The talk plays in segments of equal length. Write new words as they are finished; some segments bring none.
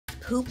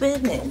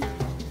pooping and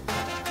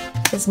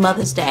it's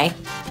Mother's Day.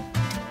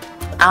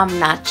 I'm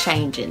not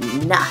changing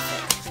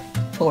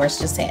nothing.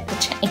 Forrest just had to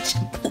change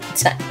poop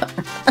diaper.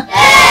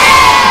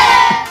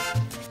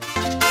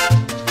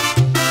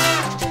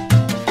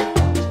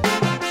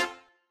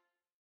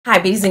 Hi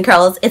Beauties and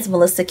Curls, it's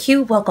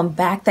MelissaQ. Welcome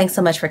back. Thanks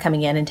so much for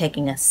coming in and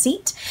taking a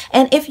seat.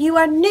 And if you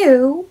are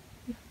new,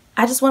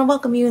 I just want to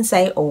welcome you and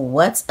say,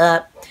 what's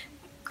up?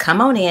 Come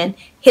on in,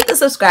 hit the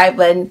subscribe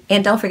button,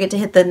 and don't forget to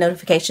hit the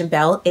notification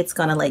bell. It's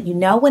going to let you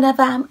know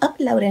whenever I'm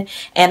uploading.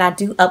 And I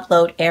do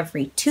upload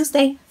every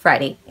Tuesday,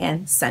 Friday,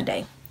 and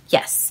Sunday.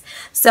 Yes.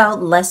 So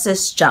let's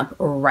just jump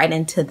right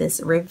into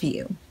this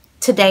review.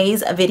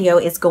 Today's video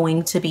is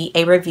going to be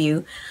a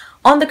review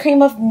on the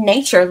Creme of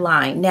Nature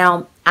line.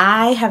 Now,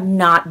 I have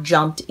not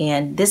jumped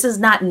in. This is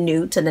not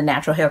new to the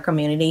natural hair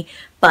community,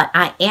 but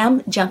I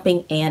am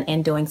jumping in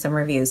and doing some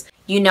reviews.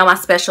 You know my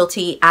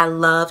specialty. I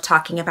love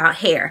talking about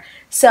hair.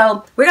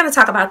 So we're going to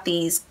talk about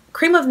these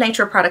Creme of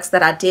Nature products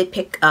that I did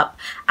pick up.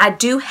 I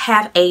do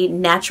have a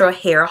natural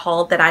hair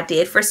haul that I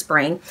did for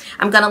spring.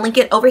 I'm going to link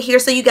it over here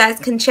so you guys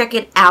can check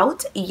it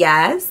out.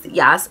 Yes,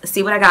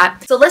 see what I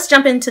got. So let's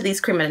jump into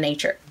these Creme of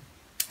Nature.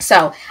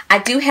 So I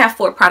do have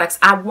 4 products.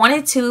 I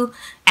wanted to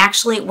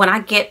actually, when I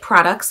get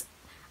products,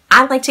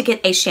 I like to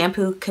get a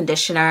shampoo,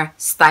 conditioner,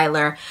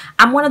 styler.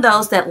 I'm one of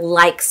those that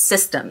like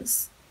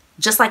systems.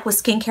 Just like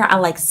with skincare, I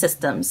like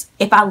systems.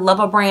 If I love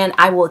a brand,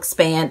 I will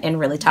expand and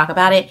really talk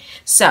about it.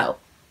 So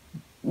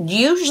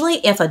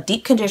usually if a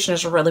deep conditioner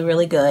is really,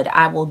 really good,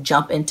 I will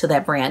jump into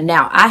that brand.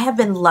 Now, I have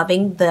been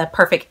loving the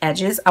Perfect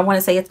Edges. I want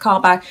to say it's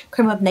called by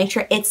Creme of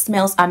Nature. It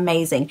smells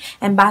amazing.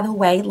 And by the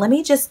way, let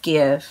me just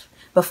give,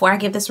 before I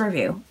give this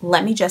review,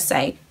 let me just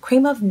say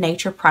Creme of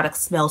Nature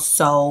products smell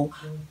so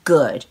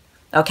good.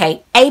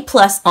 Okay, A+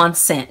 on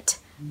scent.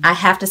 I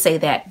have to say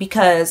that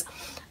because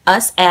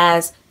us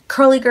as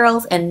curly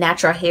girls and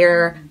natural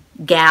hair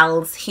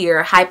gals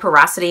here, high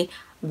porosity,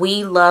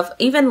 we love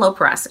even low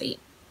porosity.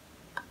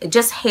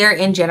 Just hair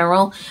in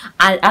general.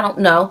 I don't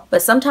know,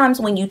 but sometimes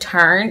when you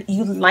turn,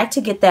 you like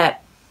to get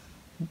that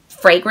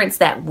fragrance,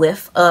 that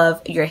whiff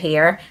of your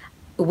hair,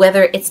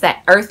 whether it's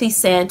that earthy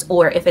scent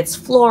or if it's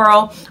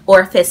floral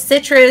or if it's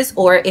citrus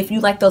or if you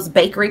like those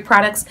bakery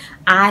products.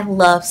 I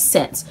love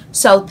scents.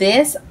 So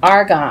this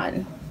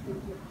argan,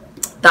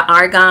 the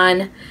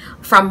argan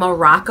from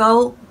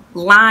Morocco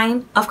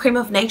line of Creme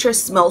of Nature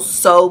smells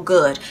so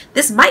good.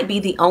 This might be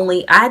the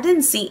only, I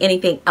didn't see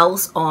anything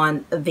else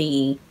on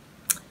the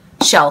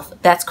shelf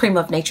that's Creme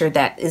of Nature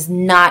that is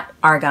not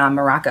argan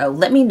Morocco.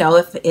 Let me know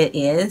if it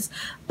is,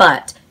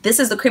 but this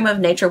is the Creme of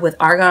Nature with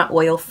argan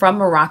oil from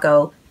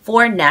Morocco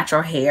for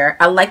natural hair.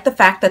 I like the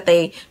fact that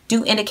they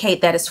do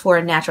indicate that it's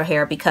for natural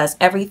hair because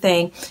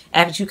everything,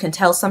 as you can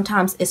tell,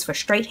 sometimes it's for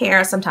straight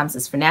hair, sometimes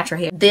it's for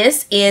natural hair.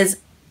 This is,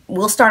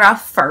 we'll start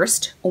off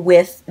first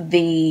with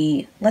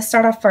the, let's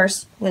start off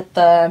first with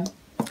the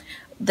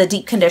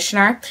deep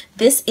conditioner.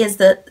 This is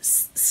the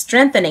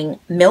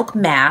Strengthening Milk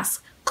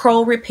Mask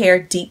Curl Repair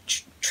Deep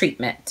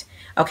Treatment.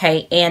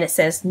 Okay, and it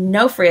says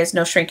no frizz,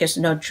 no shrinkage,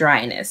 no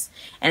dryness.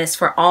 And it's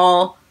for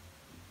all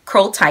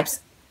curl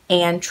types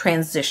and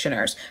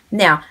transitioners.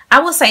 Now, I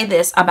will say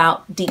this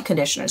about deep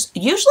conditioners.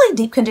 Usually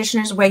deep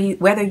conditioners,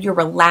 whether you're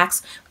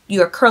relaxed,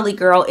 you're a curly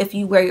girl, if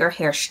you wear your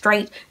hair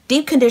straight,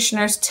 deep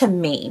conditioners to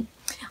me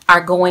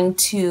are going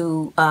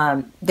to,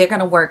 they're going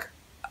to work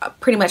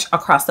pretty much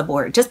across the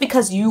board just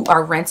because you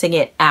are rinsing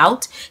it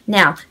out.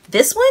 Now,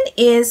 this one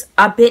is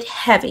a bit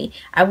heavy.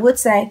 I would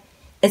say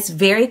it's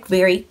very,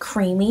 very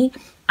creamy.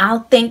 I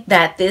think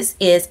that this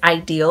is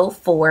ideal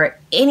for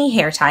any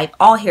hair type,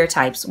 all hair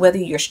types, whether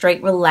you're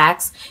straight,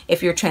 relaxed,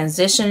 if you're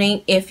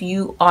transitioning, if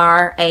you're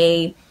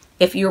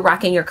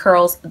rocking your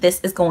curls,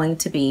 this is going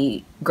to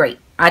be great.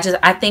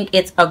 I think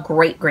it's a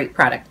great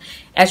product.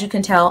 As you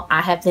can tell, I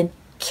have been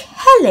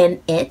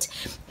killing it.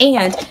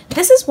 And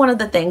this is one of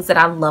the things that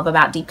I love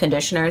about deep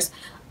conditioners.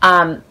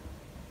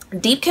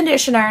 Deep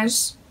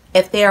conditioners,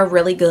 if they are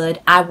really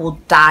good, I will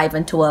dive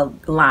into a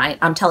line.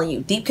 I'm telling you,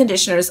 deep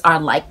conditioners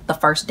are like the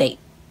first date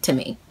to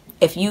me.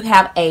 If you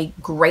have a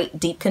great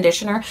deep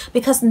conditioner,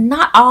 because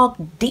not all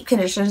deep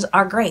conditioners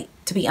are great,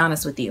 to be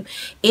honest with you.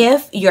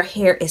 If your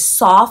hair is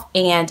soft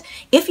and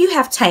if you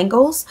have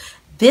tangles,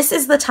 this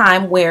is the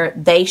time where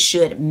they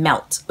should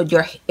melt.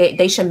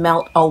 They should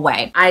melt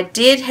away. I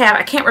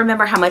can't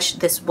remember how much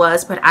this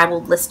was, but I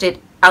will list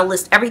it. I'll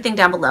list everything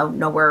down below,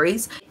 no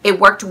worries. It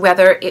worked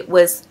whether it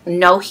was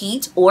no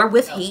heat or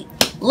with heat.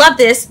 Love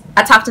this.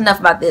 I talked enough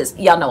about this.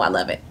 Y'all know I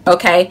love it.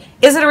 Okay.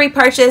 Is it a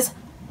repurchase?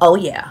 Oh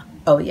yeah.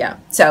 Oh yeah.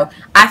 So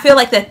I feel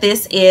like that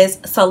this is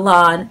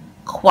salon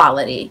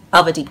quality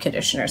of a deep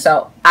conditioner.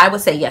 So I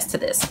would say yes to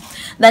this.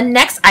 The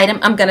next item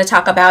I'm going to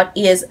talk about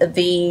is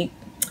the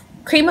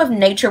Creme of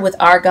Nature with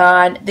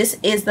argan. This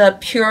is the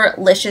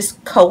Pure-Licious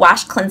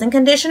Co-Wash Cleansing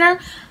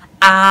Conditioner.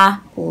 I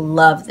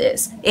love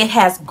this. It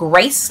has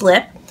great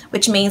slip,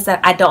 which means that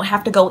I don't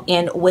have to go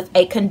in with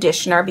a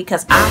conditioner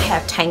because I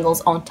have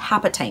tangles on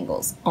top of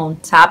tangles,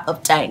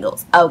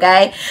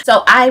 okay?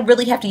 So I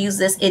really have to use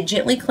this. It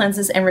gently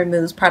cleanses and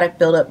removes product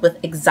buildup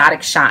with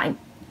exotic shine.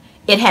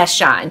 it has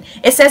shine.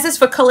 It says it's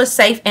for color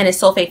safe and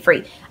it's sulfate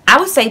free. I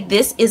would say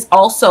this is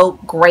also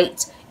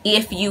great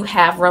if you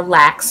have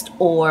relaxed,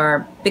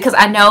 or because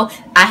I know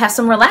I have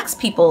some relaxed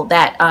people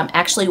that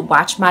actually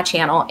watch my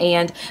channel,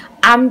 and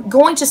I'm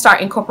going to start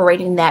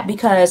incorporating that,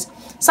 because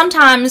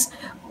sometimes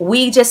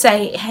we just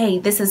say, hey,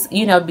 this is,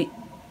 you know,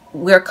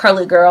 we're a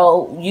curly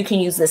girl, you can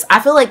use this. I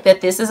feel like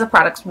that this is a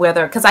product,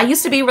 whether, because I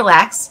used to be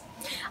relaxed,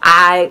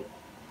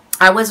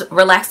 I was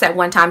relaxed at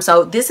one time,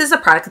 so this is a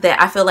product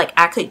that I feel like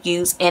I could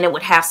use and it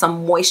would have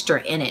some moisture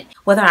in it.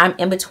 Whether I'm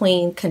in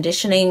between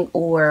conditioning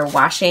or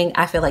washing,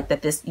 I feel like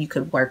that this you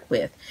could work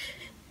with.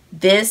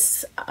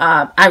 This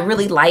I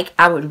really like.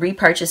 I would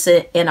repurchase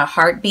it in a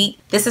heartbeat.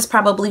 This is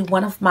probably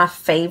one of my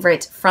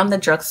favorite from the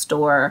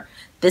drugstore.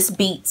 This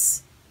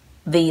beats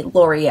the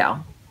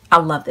L'Oreal. I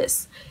love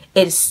this.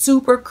 It is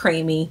super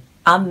creamy,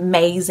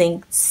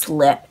 amazing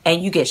slip,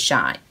 and you get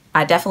shine.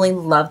 I definitely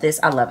love this.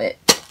 I love it.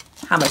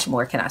 How much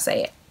more can I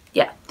say it?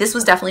 Yeah, this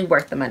was definitely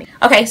worth the money.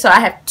 Okay, so I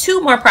have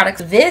two more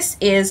products. This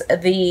is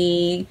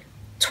the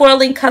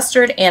Twirling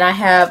Custard, and I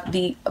have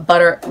the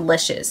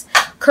Butter-Licious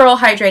Curl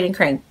Hydrating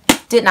Cream.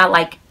 Did not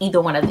like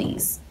either one of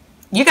these.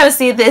 You're going to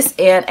see this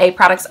in a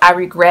products I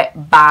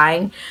regret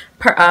buying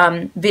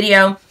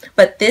video,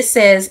 but this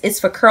says it's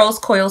for curls,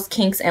 coils,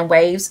 kinks, and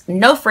waves.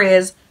 No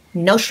frizz,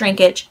 no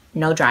shrinkage,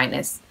 no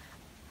dryness.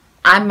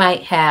 I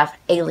might have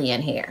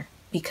alien hair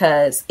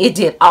because it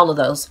did all of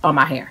those on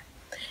my hair.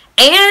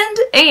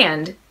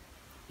 And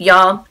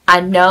y'all, I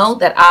know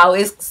that I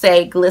always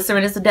say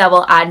glycerin is the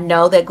devil. I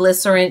know that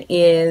glycerin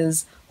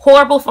is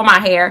horrible for my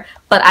hair,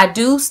 but I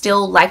do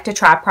still like to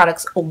try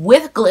products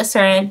with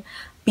glycerin,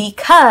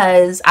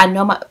 because I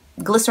know my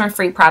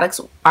glycerin-free products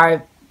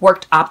are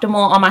worked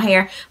optimal on my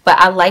hair, but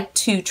I like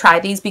to try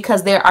these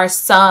because there are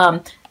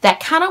some that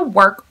kind of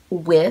work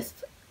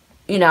with,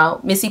 you know,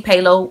 Missy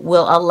Palo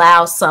will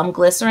allow some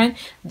glycerin.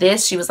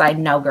 This, she was like,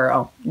 no,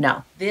 girl,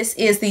 no. This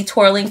is the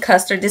Twirling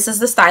Custard. This is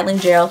the styling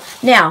gel.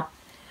 Now,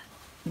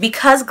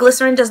 because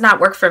glycerin does not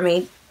work for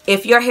me,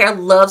 if your hair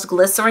loves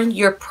glycerin,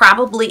 you're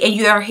probably, and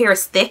your hair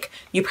is thick,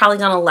 you're probably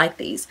going to like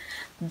these.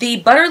 The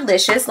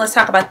Butter-Licious, let's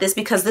talk about this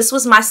because this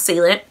was my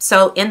sealant.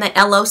 So in the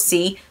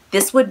LOC,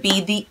 this would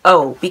be the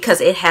O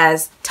because it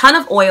has a ton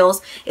of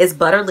oils. It's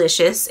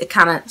Butter-Licious. It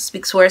kind of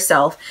speaks for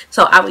itself.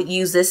 So I would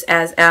use this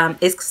as,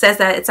 it says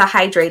that it's a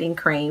hydrating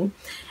cream,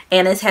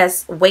 and it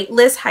has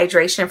weightless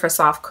hydration for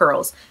soft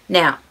curls.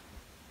 Now,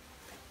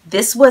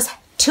 this was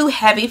too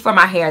heavy for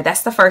my hair.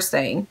 That's the first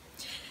thing.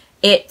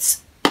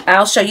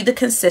 I'll show you the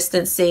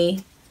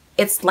consistency.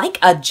 It's like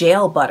a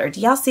gel butter. Do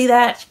y'all see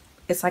that?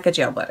 It's like a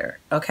gel butter,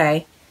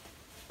 okay?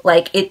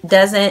 Like it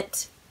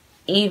doesn't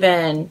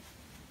even,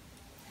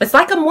 it's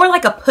like more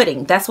like a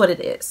pudding. That's what it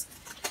is.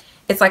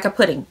 It's like a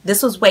pudding.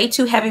 This was way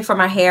too heavy for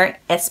my hair,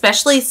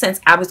 especially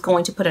since I was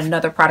going to put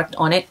another product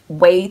on it.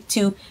 Way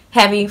too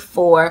heavy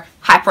for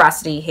high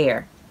porosity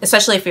hair,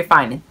 especially if you're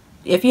fine.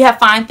 If you have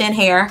fine, thin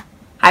hair,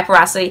 high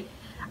porosity,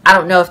 I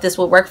don't know if this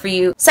will work for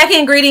you. Second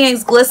ingredient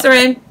is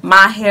glycerin.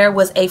 My hair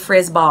was a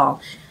frizz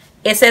ball.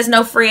 It says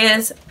no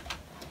frizz.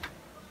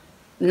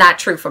 Not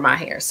true for my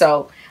hair.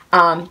 So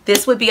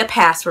this would be a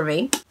pass for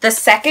me. The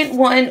second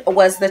one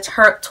was the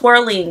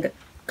Twirling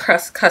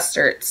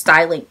Custard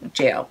Styling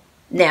Gel.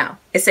 Now,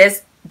 it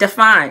says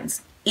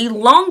defines,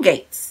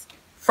 elongates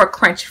for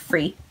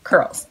crunch-free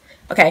curls.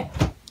 Okay.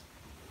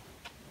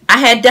 I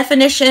had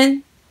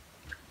definition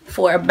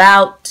for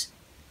about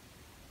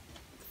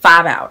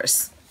 5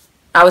 hours.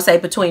 I would say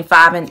between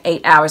 5 and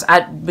 8 hours.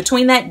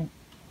 Between that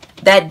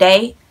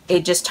day,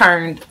 it just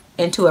turned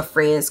into a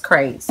frizz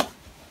craze.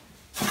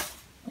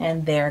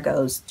 And there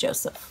goes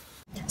Joseph.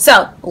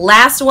 So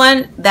last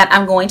one that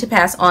I'm going to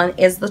pass on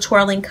is the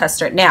Twirling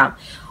Custard. Now,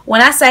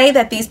 when I say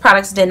that these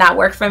products did not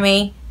work for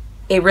me,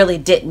 it really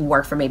didn't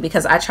work for me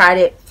because I tried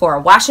it for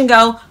a wash and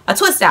go, a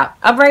twist out,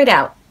 a braid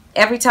out,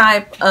 every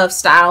type of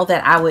style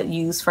that I would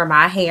use for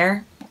my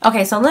hair.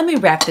 Okay, so let me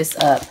wrap this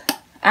up.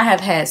 I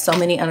have had so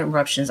many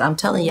interruptions. I'm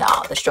telling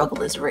y'all, the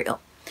struggle is real.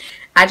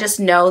 I just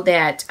know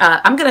that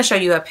I'm going to show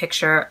you a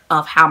picture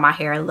of how my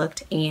hair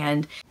looked.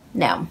 And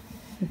now,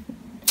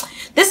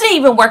 this didn't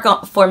even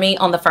work for me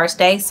on the first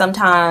day.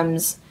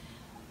 Sometimes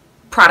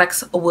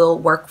products will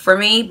work for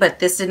me, but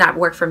this did not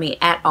work for me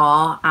at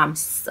all.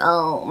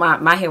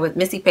 My hair with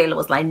Missy Palo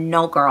was like,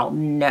 no girl,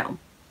 no.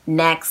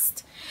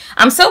 Next.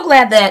 I'm so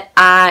glad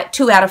that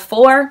 2 out of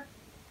 4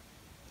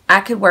 I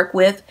could work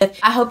with.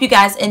 I hope you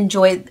guys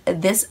enjoyed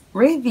this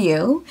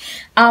review.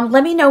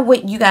 Let me know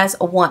what you guys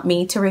want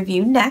me to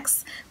review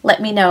next.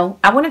 Let me know.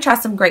 I want to try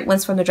some great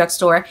ones from the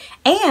drugstore,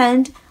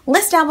 and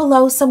list down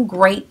below some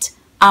great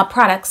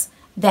products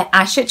that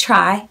I should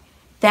try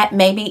that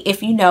maybe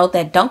if you know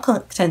that don't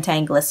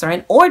contain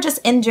glycerin, or just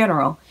in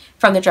general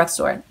from the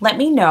drugstore. Let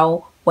me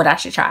know what I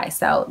should try.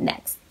 So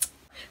next.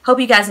 Hope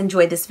you guys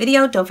enjoyed this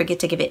video. Don't forget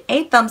to give it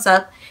a thumbs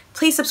up.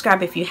 Please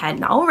subscribe if you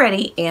hadn't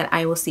already, and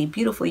I will see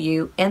beautiful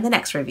you in the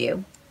next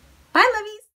review. Bye, lovies.